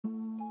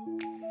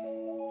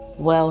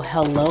Well,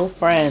 hello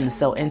friends.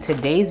 So in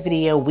today's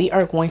video, we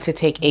are going to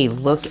take a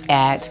look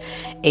at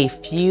a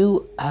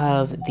few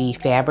of the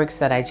fabrics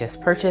that I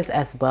just purchased,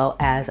 as well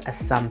as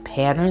some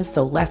patterns.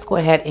 So let's go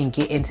ahead and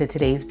get into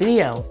today's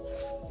video.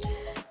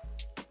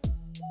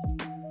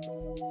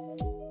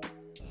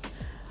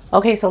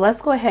 Okay, so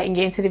let's go ahead and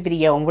get into the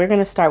video, and we're going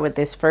to start with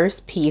this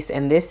first piece,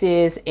 and this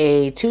is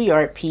a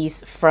 2-yard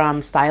piece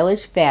from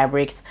Stylish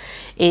Fabrics.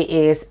 It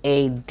is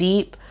a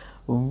deep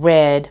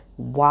red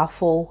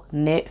waffle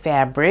knit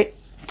fabric,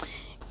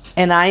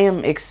 and I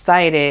am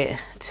excited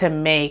to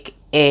make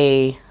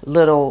a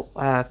little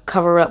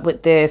cover up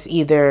with this,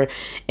 either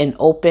an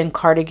open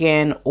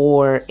cardigan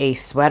or a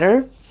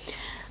sweater.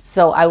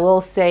 So I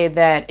will say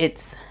that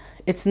it's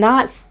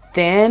not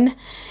thin,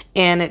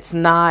 and it's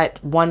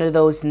not one of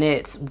those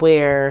knits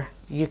where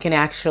you can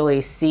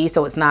actually see,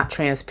 so it's not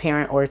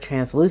transparent or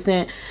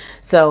translucent.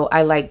 So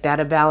I like that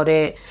about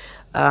it.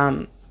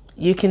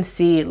 You can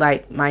see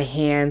like my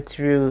hand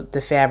through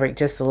the fabric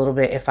just a little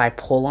bit if I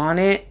pull on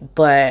it,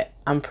 but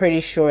I'm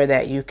pretty sure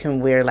that you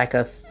can wear like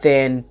a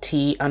thin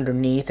tee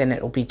underneath and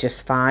it'll be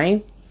just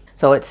fine.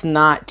 So it's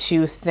not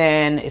too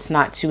thin, it's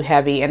not too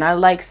heavy. And I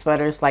like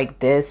sweaters like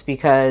this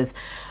because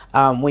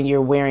when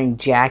you're wearing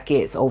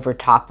jackets over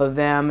top of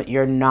them,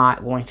 you're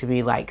not going to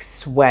be like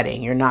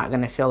sweating. You're not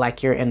going to feel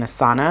like you're in a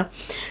sauna.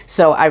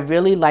 So I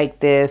really like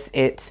this.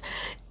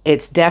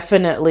 It's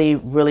definitely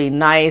really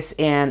nice,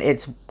 and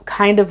it's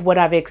kind of what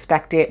I've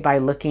expected by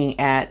looking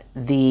at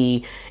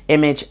the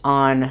image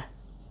on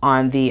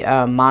the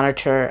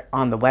monitor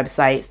on the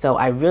website. So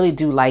I really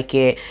do like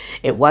it.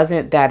 It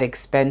wasn't that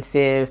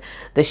expensive.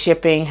 The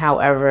shipping,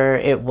 however,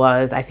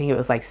 I think it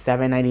was like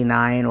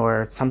 $7.99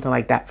 or something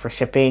like that for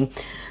shipping.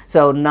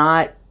 So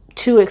not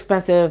too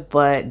expensive,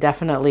 but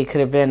definitely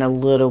could have been a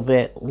little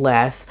bit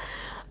less.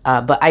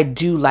 But I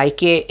do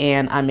like it,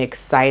 and I'm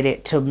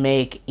excited to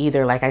make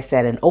either, like I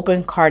said, an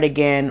open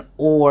cardigan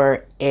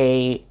or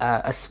a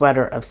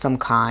sweater of some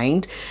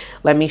kind.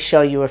 Let me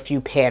show you a few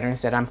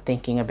patterns that I'm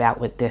thinking about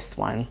with this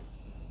one.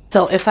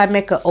 So if I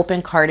make an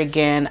open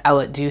cardigan, I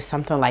would do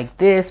something like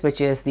this,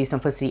 which is the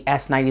Simplicity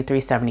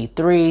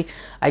S9373.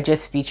 I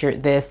just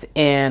featured this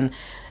in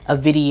a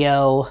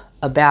video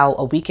about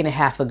a week and a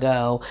half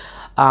ago.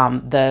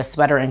 The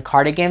sweater and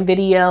cardigan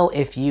video.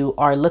 If you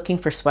are looking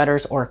for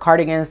sweaters or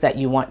cardigans that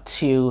you want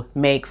to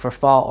make for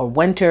fall or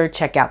winter,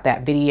 check out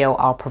that video.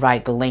 I'll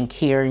provide the link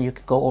here and you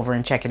can go over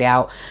and check it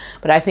out.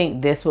 But I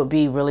think this would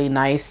be really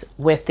nice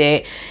with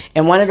it.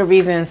 And one of the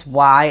reasons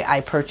why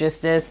I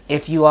purchased this,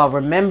 if you all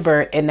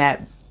remember in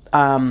that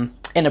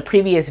in a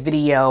previous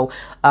video,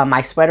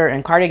 my sweater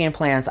and cardigan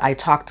plans, I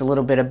talked a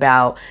little bit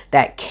about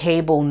that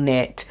cable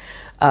knit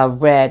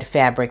red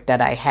fabric that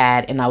I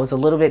had, and I was a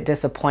little bit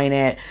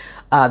disappointed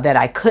that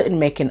I couldn't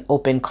make an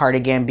open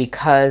cardigan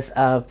because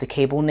of the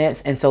cable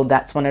knits. And so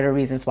that's one of the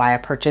reasons why I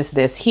purchased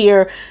this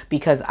here,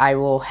 because I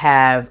will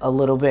have a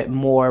little bit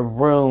more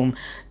room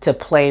to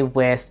play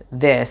with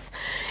this.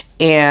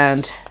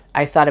 And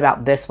I thought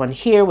about this one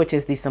here, which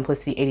is the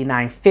Simplicity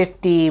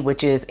 8950,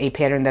 which is a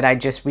pattern that I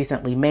just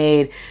recently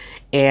made.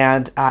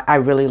 And I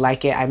really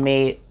like it. I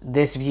made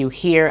this view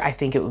here. I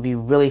think it would be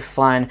really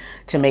fun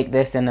to make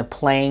this in a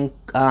plain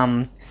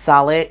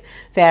solid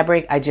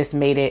fabric. I just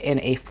made it in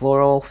a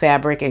floral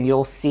fabric, and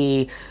you'll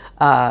see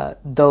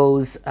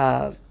those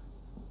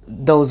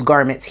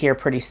garments here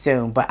pretty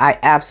soon. But I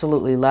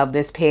absolutely love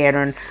this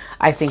pattern.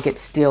 I think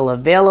it's still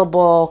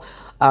available.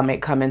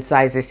 It comes in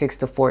sizes 6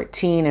 to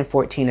 14 and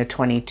 14 to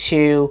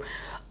 22.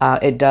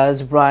 It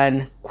does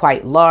run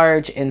quite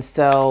large, and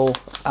so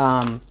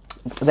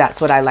that's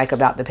what I like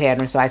about the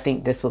pattern. So I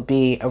think this would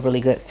be a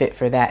really good fit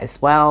for that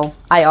as well.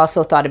 I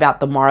also thought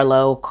about the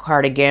Marlo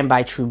cardigan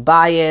by True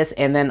Bias,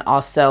 and then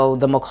also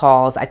the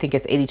McCall's, I think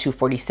it's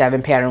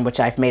 8247 pattern,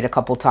 which I've made a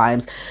couple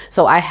times.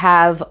 So I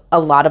have a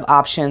lot of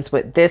options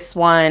with this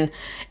one,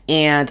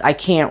 and I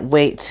can't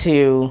wait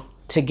to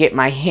get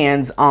my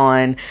hands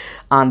on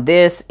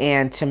this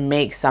and to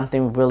make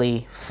something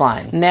really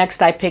fun.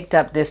 Next, I picked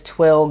up this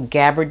twill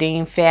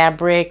gabardine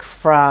fabric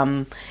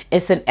from,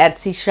 it's an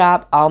Etsy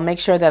shop. I'll make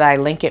sure that I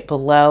link it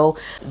below.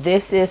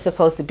 This is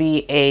supposed to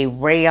be a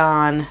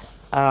rayon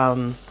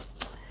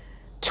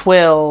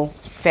twill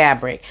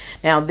fabric.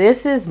 Now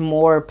this is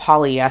more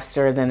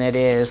polyester than it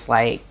is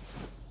like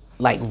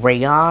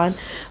rayon.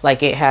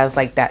 Like it has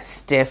like that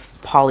stiff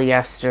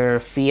polyester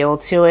feel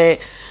to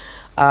it.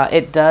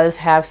 It does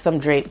have some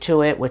drape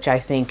to it, which I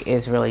think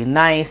is really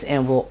nice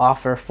and will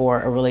offer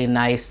for a really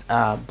nice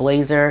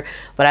blazer.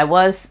 But I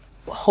was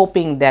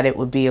hoping that it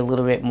would be a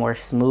little bit more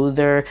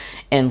smoother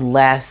and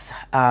less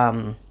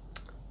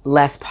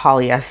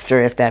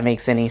polyester, if that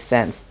makes any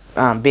sense,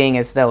 being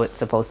as though it's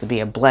supposed to be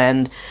a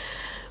blend.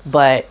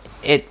 But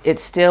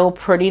it's still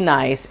pretty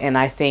nice, and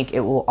I think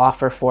it will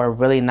offer for a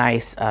really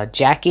nice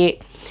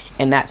jacket.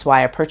 And that's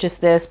why I purchased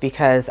this,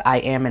 because I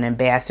am an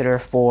ambassador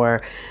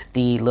for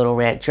the Little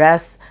Red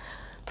Dress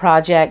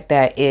project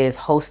that is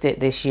hosted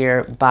this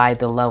year by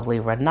the lovely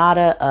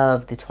Renata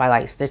of the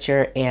Twilight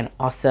Stitcher, and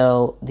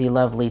also the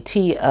lovely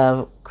T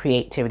of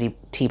Creativity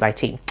T by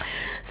T.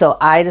 So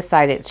I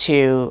decided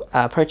to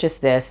purchase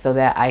this so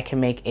that I can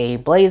make a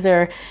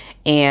blazer,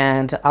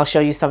 and I'll show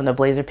you some of the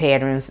blazer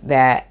patterns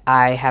that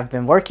I have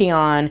been working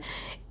on.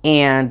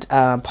 And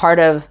part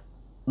of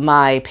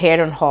my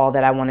pattern haul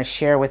that I want to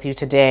share with you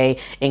today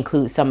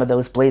includes some of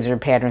those blazer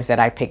patterns that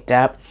I picked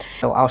up.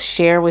 So I'll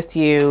share with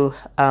you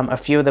a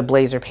few of the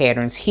blazer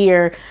patterns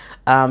here.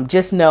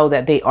 Just know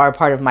that they are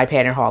part of my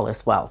pattern haul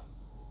as well.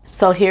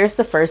 So here's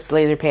the first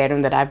blazer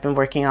pattern that I've been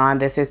working on.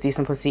 This is the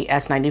Simplicity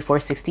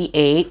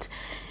S9468.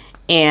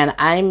 And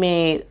I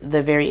made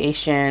the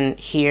variation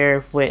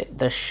here with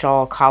the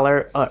shawl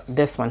collar,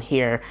 this one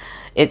here.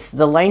 It's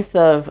the length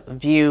of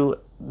view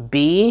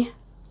B,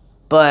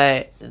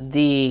 but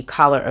the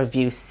collar of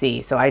view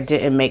C. So I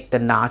didn't make the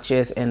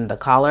notches in the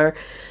collar.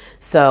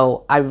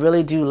 So I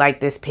really do like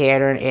this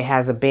pattern. It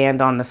has a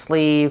band on the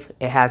sleeve.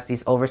 It has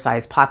these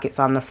oversized pockets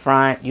on the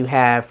front. You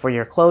have, for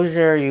your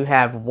closure, you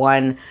have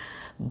one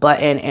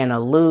button and a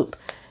loop.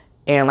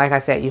 And like I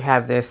said, you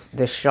have this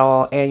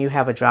shawl, and you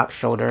have a drop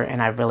shoulder,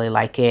 and I really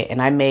like it.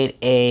 And I made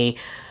a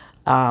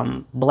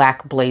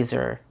black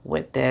blazer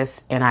with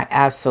this, and I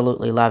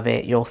absolutely love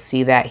it. You'll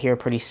see that here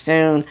pretty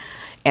soon.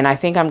 And I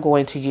think I'm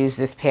going to use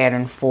this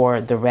pattern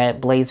for the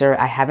red blazer.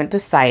 I haven't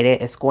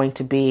decided. It's going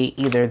to be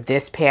either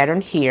this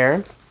pattern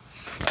here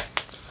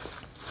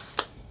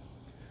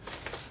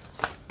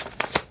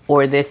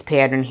or this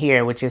pattern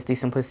here, which is the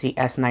Simplicity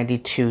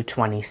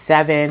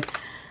S9227.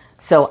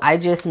 So I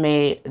just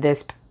made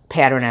this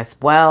pattern as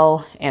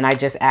well, and I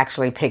just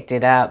actually picked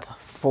it up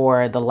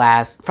for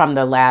from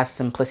the last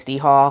Simplicity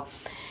haul.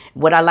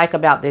 What I like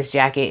about this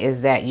jacket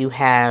is that you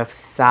have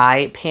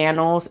side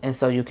panels, and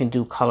so you can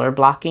do color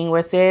blocking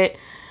with it.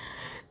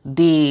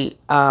 The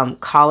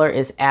collar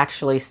is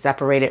actually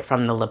separated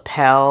from the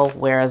lapel,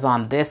 whereas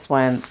on this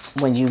one,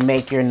 when you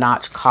make your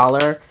notch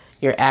collar,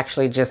 you're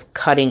actually just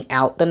cutting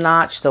out the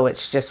notch, so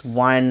it's just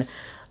one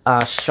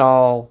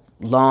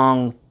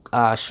long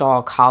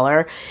shawl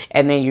collar,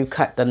 and then you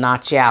cut the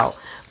notch out.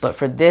 But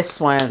for this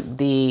one,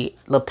 the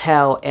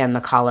lapel and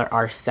the collar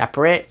are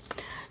separate,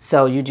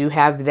 so you do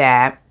have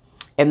that.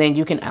 And then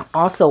you can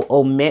also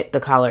omit the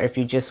collar if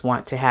you just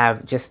want to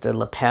have just the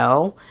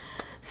lapel.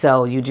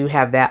 So you do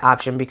have that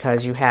option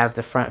because you have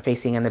the front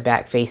facing and the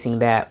back facing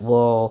that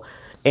will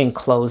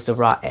enclose the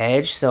raw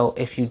edge. So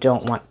if you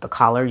don't want the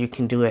collar, you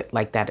can do it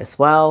like that as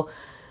well.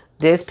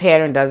 This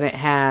pattern doesn't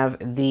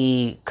have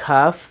the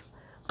cuff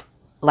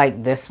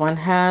like this one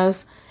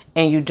has,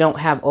 and you don't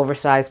have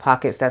oversized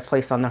pockets that's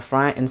placed on the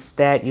front.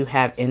 Instead, you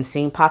have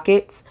inseam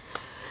pockets.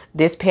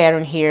 This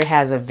pattern here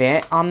has a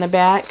vent on the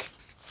back.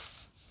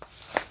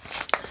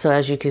 So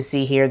as you can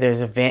see here,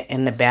 there's a vent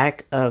in the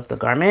back of the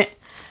garment.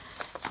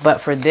 But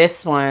for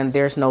this one,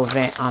 there's no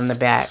vent on the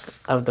back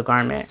of the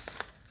garment.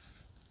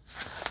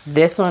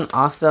 This one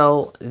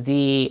also,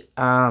 the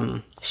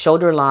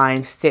shoulder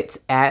line sits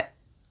at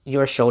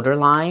your shoulder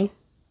line.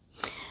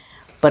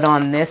 But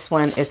on this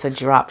one, it's a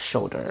drop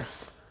shoulder.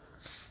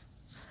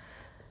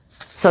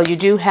 So you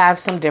do have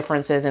some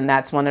differences, and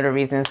that's one of the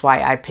reasons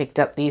why I picked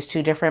up these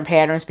two different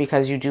patterns,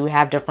 because you do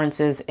have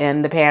differences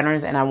in the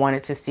patterns, and I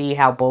wanted to see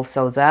how both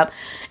sews up.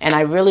 And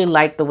I really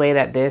like the way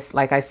that this,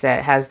 like I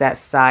said, has that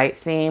side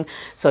seam,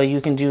 so you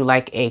can do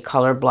like a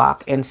color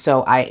block. And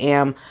so I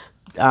am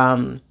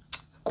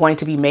going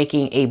to be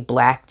making a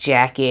black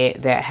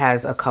jacket that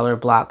has a color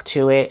block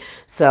to it.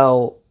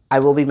 So I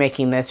will be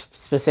making this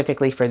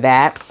specifically for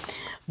that.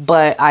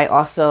 But I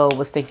also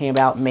was thinking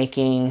about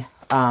making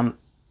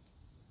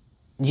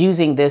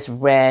using this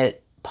red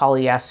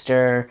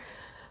polyester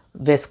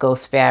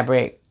viscose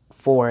fabric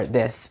for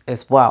this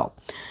as well.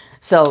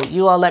 So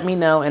you all let me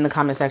know in the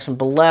comment section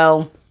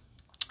below.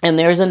 And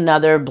there's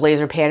another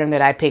blazer pattern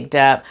that I picked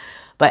up,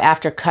 but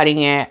after cutting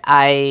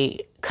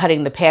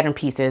the pattern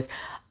pieces,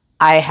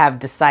 I have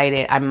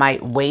decided I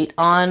might wait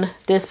on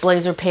this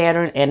blazer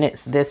pattern, and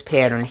it's this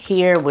pattern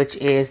here, which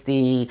is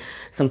the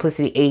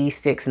Simplicity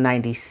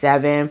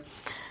 8697.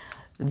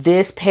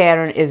 This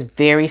pattern is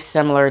very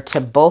similar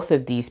to both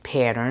of these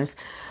patterns,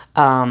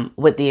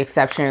 with the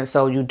exception,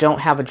 so you don't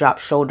have a drop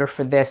shoulder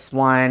for this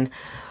one.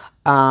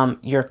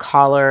 Your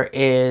collar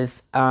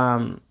is,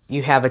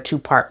 you have a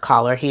two-part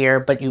collar here,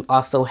 but you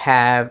also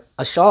have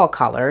a shawl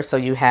collar. So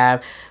you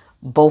have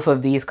both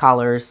of these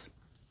collars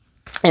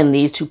and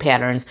these two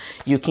patterns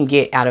you can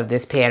get out of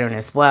this pattern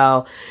as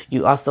well.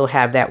 You also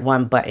have that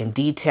one button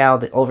detail.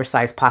 The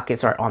oversized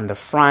pockets are on the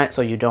front,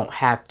 so you don't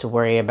have to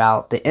worry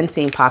about the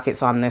inseam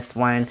pockets on this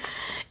one.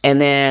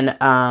 And then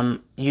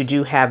you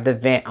do have the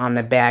vent on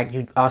the back.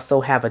 You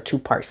also have a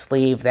two-part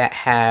sleeve that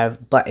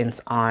have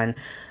buttons on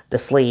the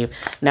sleeve.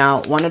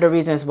 Now, one of the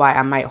reasons why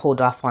I might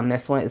hold off on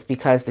this one is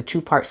because the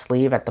two-part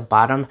sleeve at the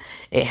bottom,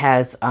 it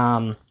has,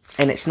 and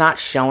it's not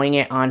showing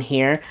it on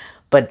here,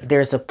 but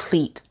there's a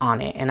pleat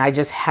on it, and I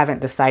just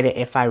haven't decided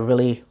if I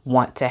really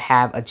want to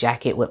have a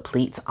jacket with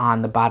pleats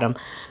on the bottom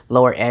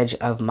lower edge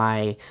of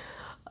my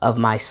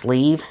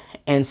sleeve.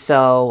 And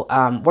so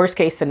worst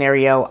case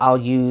scenario, I'll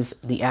use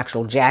the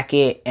actual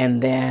jacket,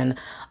 and then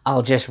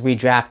I'll just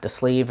redraft the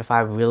sleeve if I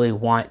really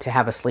want to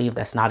have a sleeve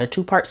that's not a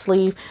two-part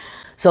sleeve.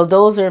 So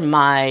those are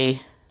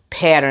my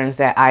patterns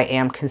that I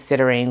am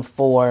considering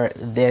for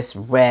this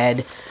red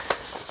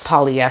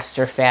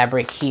polyester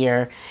fabric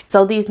here.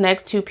 So these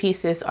next two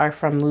pieces are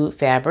from Mood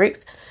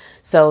Fabrics.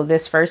 So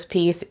this first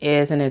piece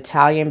is an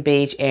Italian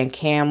beige and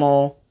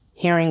camel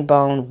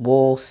herringbone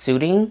wool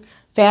suiting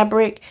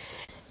fabric.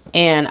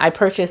 And I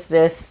purchased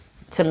this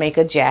to make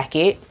a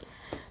jacket.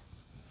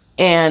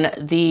 And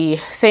the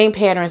same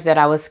patterns that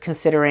I was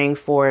considering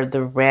for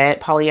the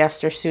red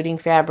polyester suiting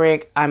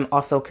fabric, I'm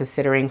also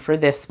considering for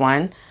this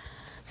one.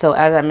 So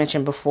as I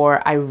mentioned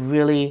before, I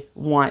really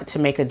want to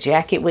make a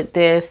jacket with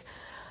this.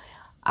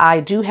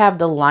 I do have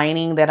the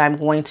lining that I'm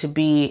going to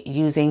be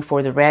using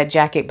for the red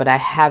jacket, but I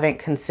haven't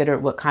considered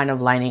what kind of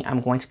lining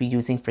I'm going to be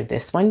using for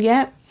this one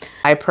yet.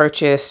 I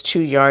purchased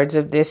 2 yards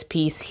of this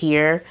piece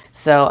here,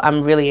 so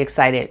I'm really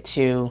excited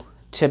to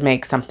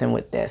make something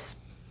with this.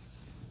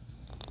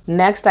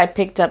 Next, I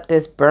picked up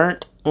this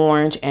burnt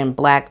orange and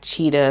black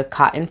cheetah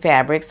cotton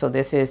fabric. So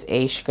this is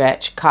a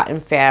stretch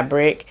cotton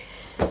fabric,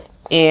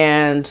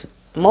 and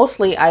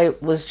mostly I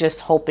was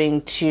just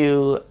hoping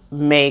to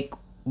make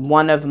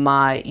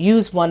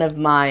use one of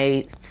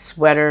my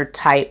sweater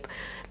type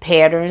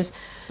patterns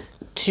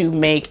to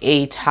make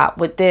a top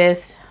with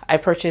this. I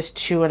purchased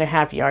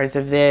 2.5 yards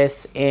of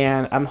this,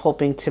 and I'm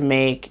hoping to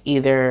make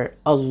either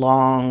a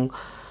long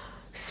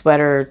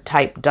sweater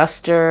type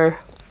duster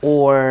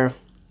or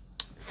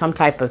some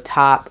type of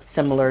top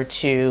similar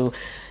to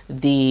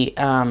the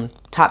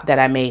top that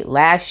I made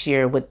last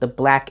year with the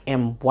black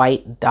and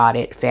white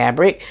dotted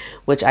fabric,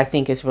 which I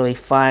think is really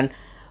fun.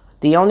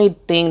 The only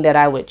thing that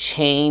I would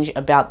change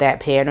about that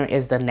pattern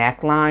is the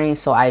neckline.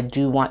 So I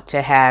do want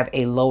to have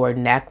a lower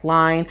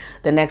neckline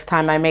the next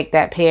time I make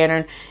that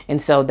pattern. And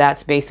so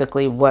that's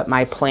basically what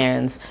my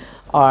plans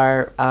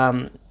are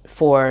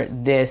for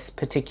this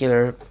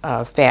particular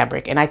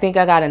fabric. And I think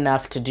I got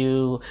enough to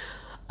do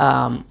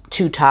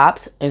 2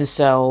 tops. And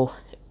so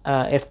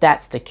if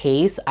that's the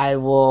case, I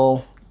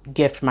will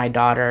gift my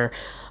daughter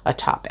a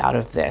top out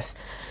of this.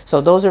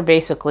 So those are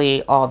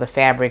basically all the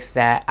fabrics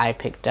that I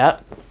picked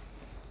up.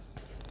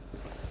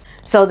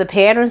 So the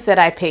patterns that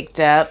I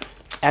picked up,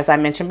 as I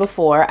mentioned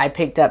before, I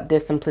picked up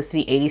this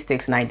Simplicity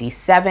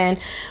 8697,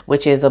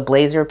 which is a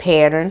blazer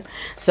pattern.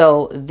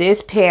 So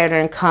this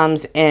pattern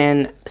comes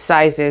in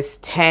sizes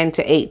 10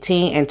 to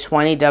 18 and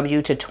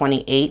 20W to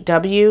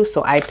 28W.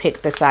 So I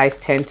picked the size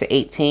 10 to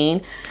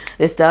 18.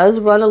 This does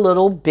run a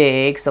little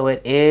big, so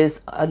it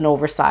is an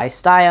oversized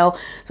style.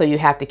 So you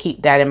have to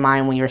keep that in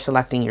mind when you're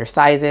selecting your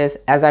sizes.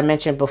 As I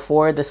mentioned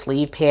before, the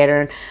sleeve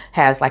pattern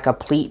has like a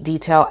pleat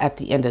detail at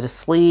the end of the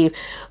sleeve,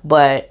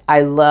 but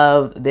I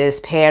love this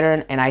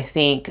pattern, and I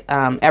think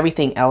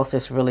everything else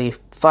is really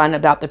fun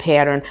about the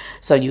pattern.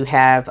 So you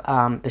have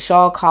the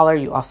shawl collar,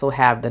 you also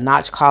have the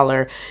notch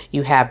collar,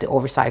 you have the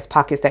oversized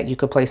pockets that you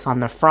could place on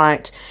the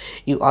front.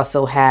 You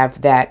also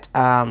have that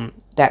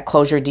that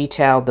closure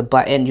detail, the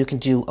button. You can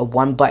do a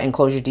 1 button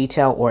closure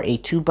detail or a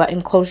 2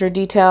 button closure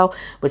detail,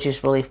 which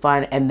is really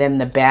fun. And then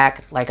the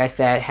back, like I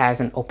said,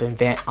 has an open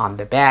vent on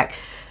the back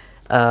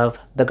of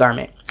the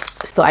garment.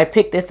 So I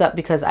picked this up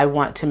because I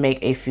want to make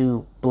a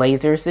few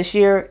blazers this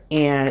year,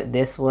 and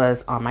this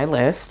was on my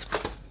list.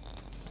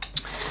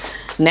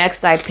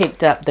 Next, I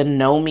picked up the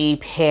Know Me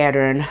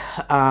pattern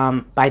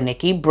by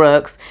Nikki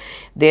Brooks.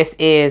 This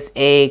is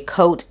a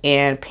coat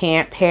and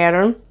pant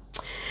pattern,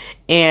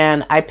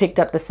 and I picked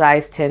up the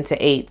size 10 to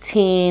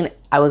 18.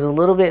 I was a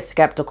little bit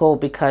skeptical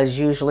because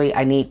usually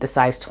I need the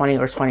size 20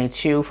 or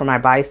 22 for my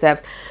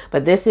biceps,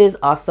 but this is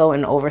also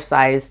an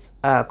oversized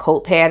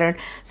coat pattern,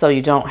 so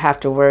you don't have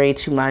to worry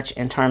too much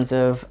in terms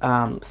of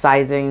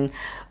sizing.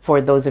 For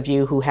those of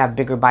you who have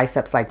bigger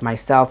biceps like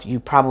myself,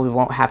 you probably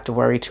won't have to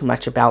worry too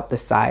much about the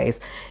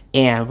size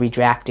and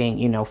redrafting,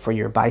 you know, for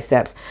your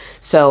biceps.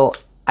 So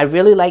I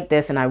really like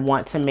this, and I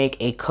want to make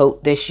a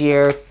coat this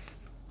year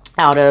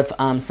out of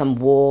some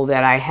wool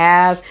that I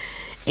have,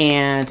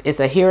 and it's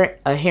a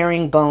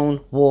herringbone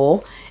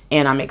wool,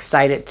 and I'm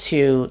excited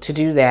to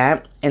do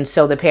that. And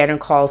so the pattern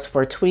calls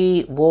for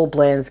tweed, wool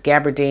blends,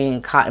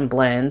 gabardine, cotton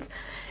blends.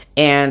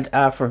 And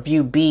for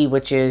view B,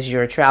 which is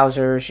your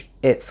trousers,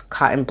 it's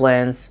cotton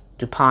blends,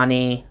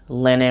 Dupani,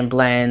 linen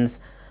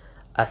blends,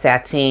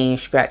 sateen,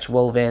 stretch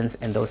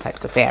wovens, and those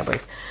types of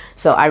fabrics.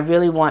 So I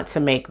really want to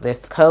make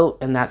this coat,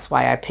 and that's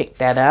why I picked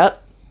that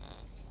up.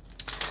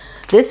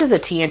 This is a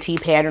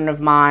TNT pattern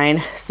of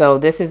mine. So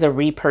this is a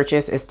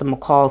repurchase. It's the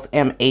McCall's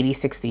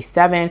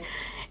M8067.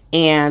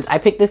 And I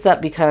picked this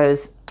up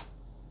because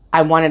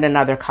I wanted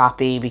another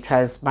copy,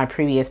 because my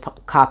previous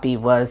copy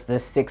was the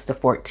 6 to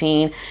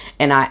 14,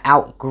 and I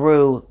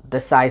outgrew the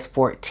size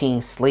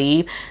 14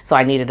 sleeve. So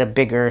I needed a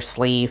bigger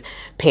sleeve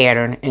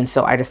pattern. And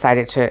so I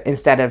decided to,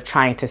 instead of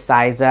trying to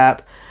size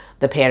up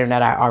the pattern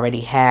that I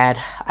already had,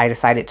 I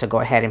decided to go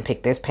ahead and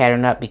pick this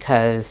pattern up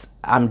because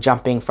I'm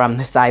jumping from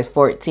the size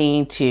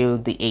 14 to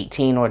the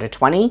 18 or the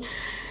 20.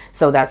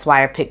 So that's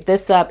why I picked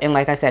this up. And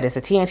like I said, it's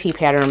a TNT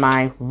pattern of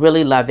mine.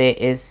 Really love it.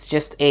 It's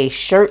just a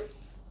shirt,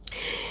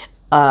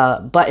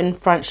 button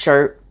front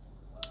shirt,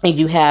 and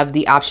you have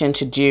the option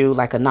to do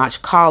like a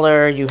notch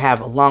collar. You have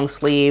a long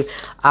sleeve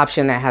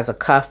option that has a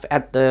cuff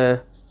at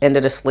the end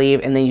of the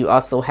sleeve, and then you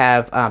also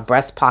have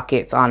breast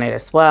pockets on it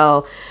as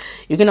well.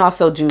 You can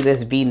also do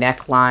this V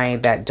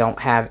neckline that don't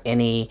have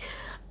any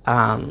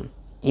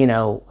you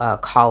know,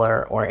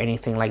 collar or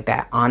anything like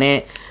that on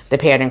it. The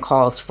pattern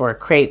calls for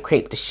crepe,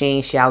 crepe de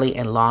chine, challis,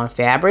 and long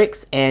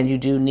fabrics, and you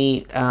do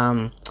need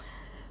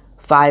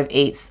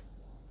 5/8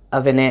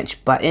 of an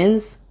inch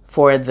buttons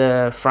for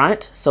the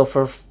front. So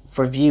for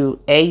view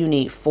A you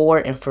need 4,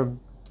 and for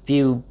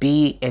view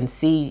B and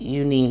C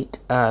you need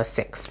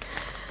 6.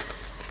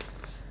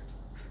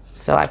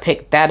 So I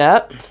picked that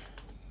up.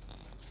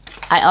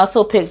 I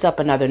also picked up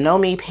another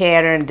Me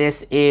pattern.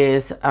 This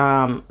is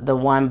the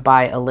one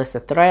by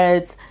Alyssa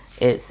Threads.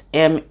 It's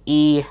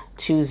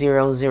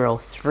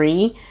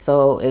ME2003.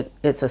 So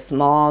it's a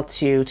small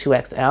to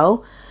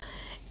 2XL.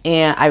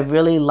 And I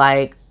really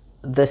like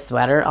the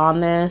sweater on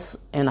this.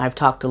 And I've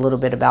talked a little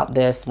bit about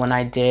this when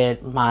I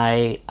did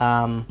my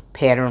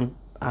pattern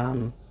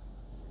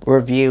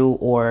review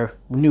or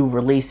new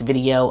release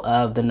video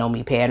of the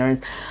Me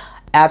patterns.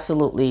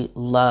 Absolutely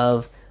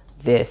love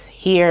this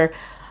here.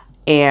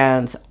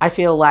 And I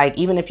feel like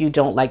even if you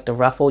don't like the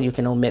ruffle, you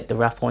can omit the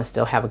ruffle and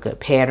still have a good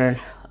pattern.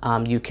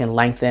 You can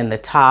lengthen the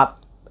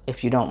top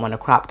if you don't want a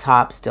crop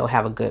top, still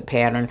have a good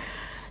pattern.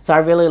 So I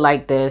really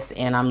like this,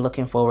 and I'm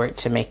looking forward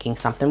to making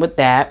something with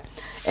that.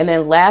 And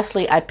then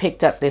lastly, I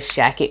picked up this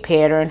jacket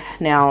pattern.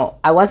 Now,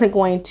 I wasn't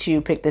going to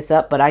pick this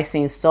up, but I've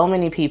seen so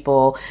many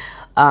people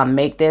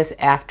make this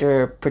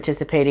after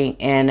participating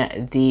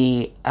in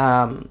the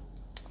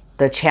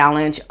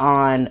challenge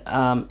on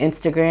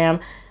Instagram.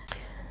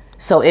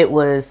 So it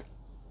was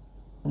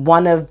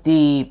one of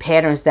the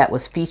patterns that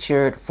was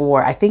featured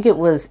for, I think it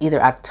was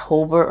either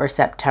October or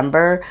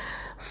September,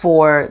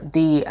 for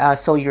the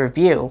Sew Your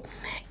View.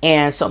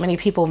 And so many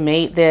people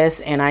made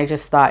this, and I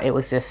just thought it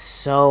was just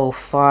so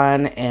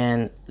fun.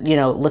 And, you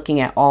know,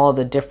 looking at all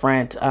the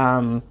different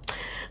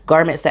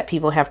garments that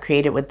people have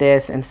created with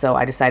this. And so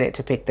I decided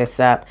to pick this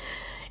up.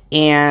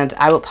 And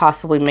I would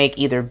possibly make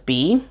either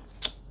B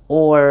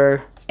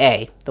or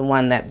A, the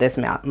one that this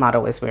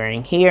model is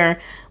wearing here,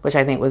 which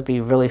I think would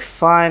be really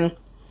fun.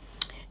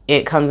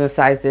 It comes in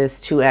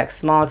sizes 2X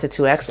small to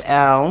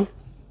 2XL,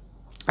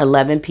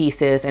 11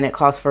 pieces, and it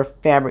calls for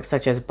fabrics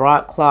such as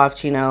broadcloth,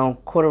 chino,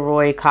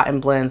 corduroy, cotton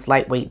blends,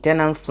 lightweight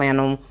denim,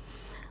 flannel,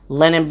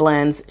 linen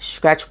blends,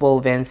 stretch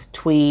wovens,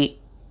 tweed,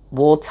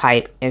 wool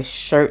type, and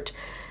sweatshirt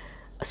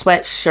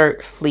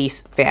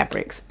fleece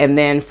fabrics. And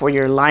then for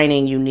your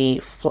lining, you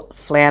need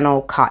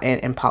flannel, cotton,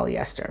 and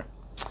polyester.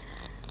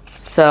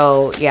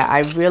 So yeah,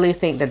 I really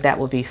think that that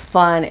would be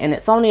fun, and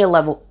it's only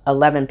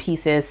 11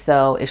 pieces,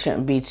 so it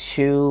shouldn't be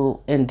too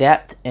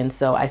in-depth, and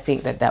so I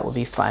think that that would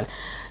be fun.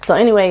 So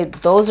anyway,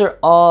 those are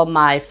all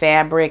my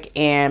fabric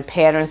and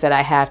patterns that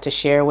I have to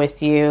share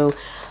with you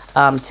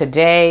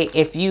today.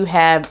 If you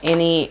have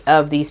any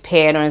of these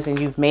patterns and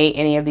you've made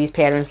any of these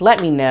patterns,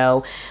 let me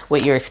know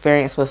what your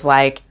experience was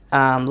like.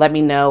 Let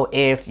me know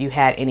if you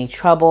had any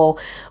trouble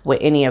with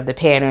any of the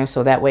patterns,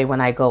 so that way when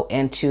I go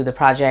into the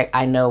project,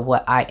 I know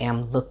what I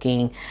am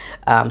looking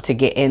to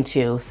get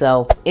into.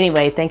 So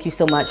anyway, thank you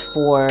so much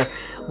for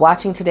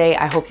watching today.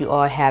 I hope you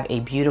all have a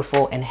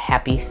beautiful and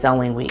happy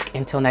sewing week.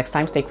 Until next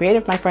time, stay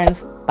creative, my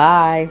friends.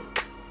 Bye.